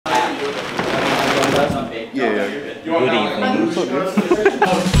Yeah. Good evening.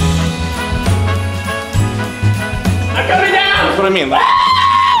 I'm coming down! That's what I mean. Like.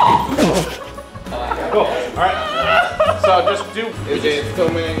 Cool. Alright. So just do. Is it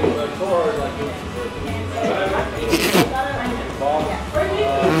filming the cord like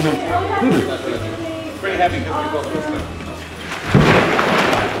pretty heavy because we both missed it.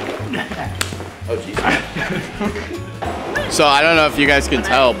 Oh jeez. So I don't know if you guys can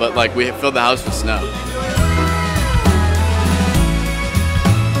tell, but like we filled the house with snow.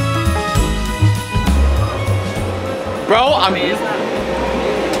 Bro,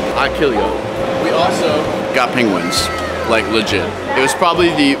 I kill you. We also got penguins, like legit. It was probably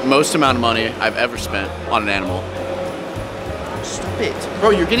the most amount of money I've ever spent on an animal. Stop it. Bro,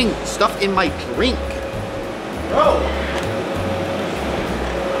 you're getting stuff in my drink. Bro.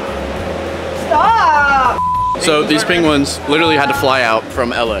 Stop! So these penguins literally had to fly out from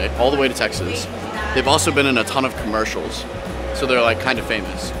LA all the way to Texas. They've also been in a ton of commercials. So they're like kind of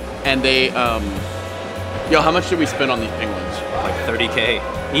famous. And they, yo, how much did we spend on these penguins? Like 30K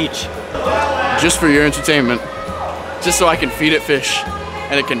each. Just for your entertainment. Just so I can feed it fish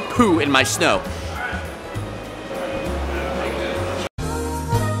and it can poo in my snow.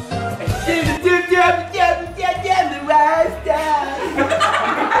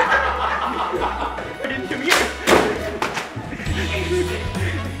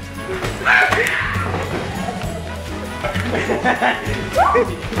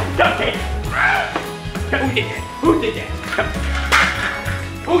 Okay. Who did that?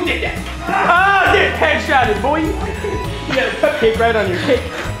 Who did that? Oh, dude, headshotted, boy. You got a cupcake right on your cake.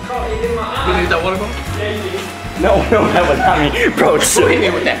 You need that water bottle? Yeah, you did. No, that was not me. Bro, who hit me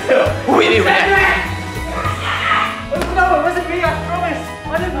with that? Who hit me with that? No, it wasn't me, I promise. I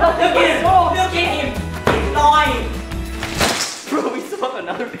didn't know. Look at him. He's lying. Bro, we still have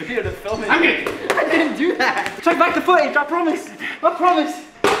another video to film it. I didn't do that. Check back the footage, I promise. I promise.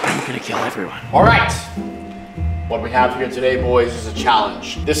 I'm gonna kill everyone. All right. What we have here today, boys, is a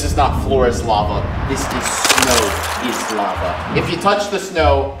challenge. This is not Flores lava. This is snow is lava. If you touch the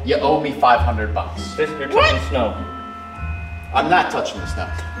snow, you owe me $500. You're touching snow. I'm not touching the snow.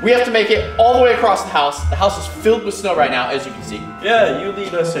 We have to make it all the way across the house. The house is filled with snow right now, as you can see. Yeah, you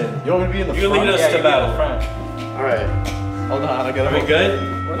lead us in. You want me to be in the front? You lead us to battle. All right. Hold on, I gotta. Are we good?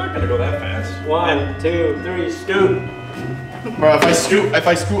 We're not gonna go that fast. 1, 2, 3, scoot. Bro, if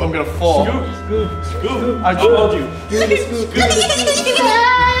I scoot, I'm gonna fall. Scoot. I told you.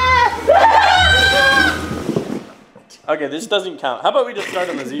 Okay, this doesn't count. How about we just start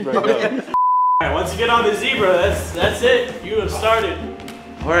on the zebra and go? Alright, once you get on the zebra, that's it. You have started.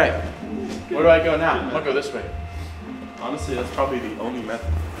 Alright. Where do I go now? I'm gonna go this way. Honestly, that's probably the only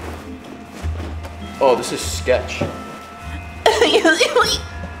method. Oh, this is sketch. Let me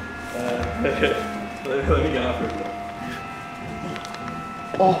get off it.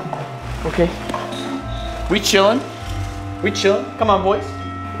 Oh, okay. We chillin'? Come on, boys.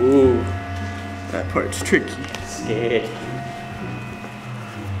 Ooh, that part's tricky. Scared.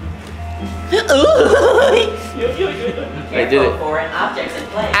 I did it. Foreign objects in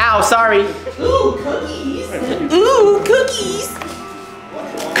play. Ow, sorry. Ooh, cookies. Ooh, cookies.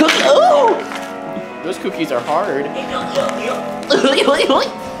 Ooh. Those cookies are hard. I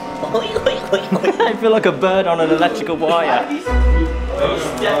feel like a bird on an electrical wire.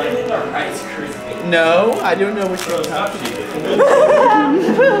 No, I don't know what you're talking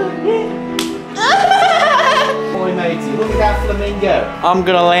Boy, matey, look at that flamingo. I'm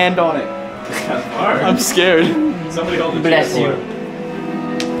gonna land on it. I'm scared. Somebody hold the Bless you.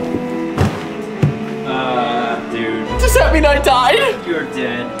 Dude. Does that mean I died? You're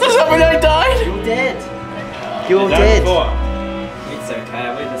dead. Does that mean I died? You're dead. You're dead. It's okay,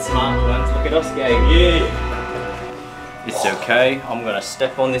 we're the smart ones. Look at us go. Yeah. It's okay. I'm gonna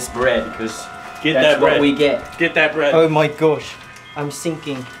step on this bread because that's what we get. Get that bread. Oh my gosh. I'm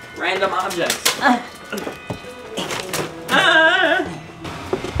sinking. Random objects.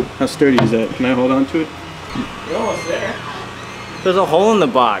 How sturdy is that? Can I hold on to it? You're almost there. There's a hole in the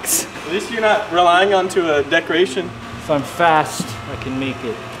box. At least you're not relying onto a decoration. If I'm fast, I can make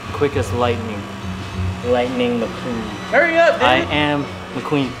it quick as lightning. Lightning McQueen. Hurry up, dude. I am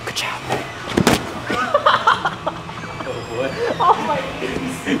McQueen. Ka-chow. Oh my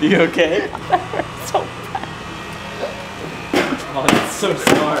goodness. You okay? So bad. Oh, that's so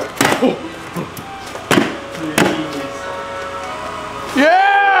smart.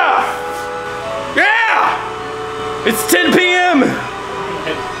 Yeah! Yeah! It's 10 p.m.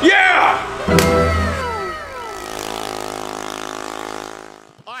 Yeah!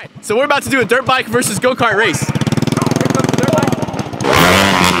 Alright, so we're about to do a dirt bike versus go-kart race.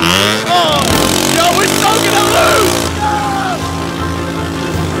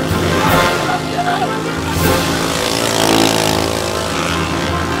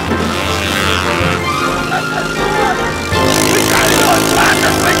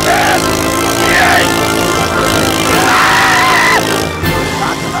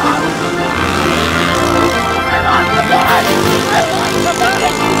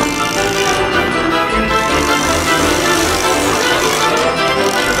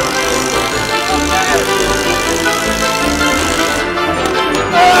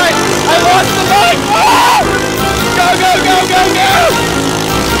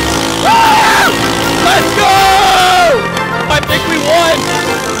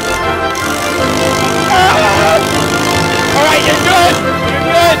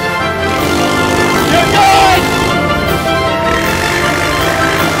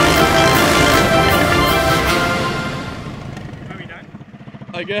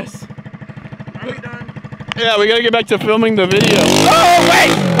 this. Are we done? Yeah, we gotta get back to filming the video. Oh,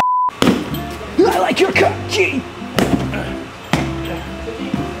 wait! I like your cut, G.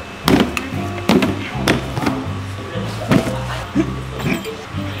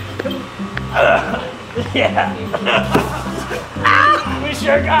 Yeah. We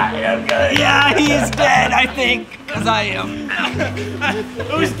sure got him good. Yeah, he's dead, I think. Because I am.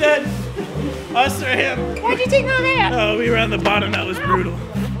 Who's dead? Us or him? Why'd you take all that? Oh, we were on the bottom. That was brutal.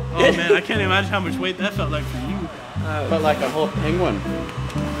 Oh man, I can't imagine how much weight that felt like for you. But like a whole penguin.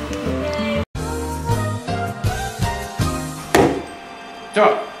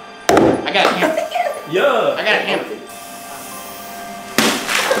 Joe, I got a hammer. Yeah. I got a hammer.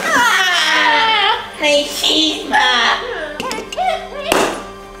 My cheese, Ma.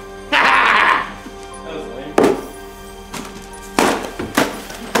 That was lame.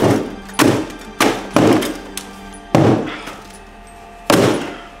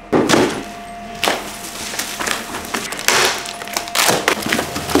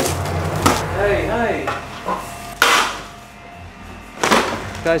 Hey.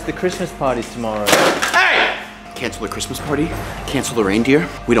 Guys, the Christmas party's tomorrow. Hey! Cancel the Christmas party. Cancel the reindeer.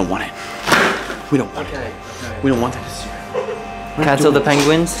 We don't want it. We don't want it. We don't want that this year. Cancel the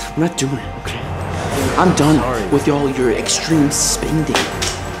penguins. We're not doing it, okay? I'm done with all your extreme spending.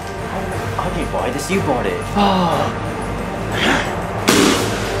 I didn't buy this, you bought it.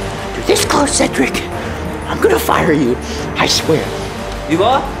 You're this close, Cedric. I'm gonna fire you. I swear. You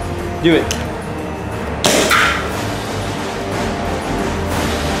are? Do it.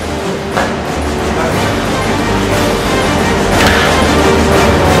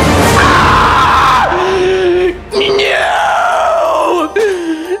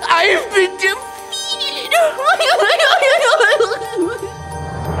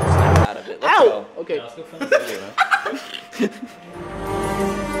 Okay. Yeah, let's go film this video, man.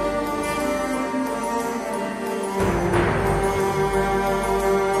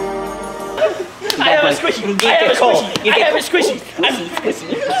 I have a squishy. I have a squishy. I have a squishy.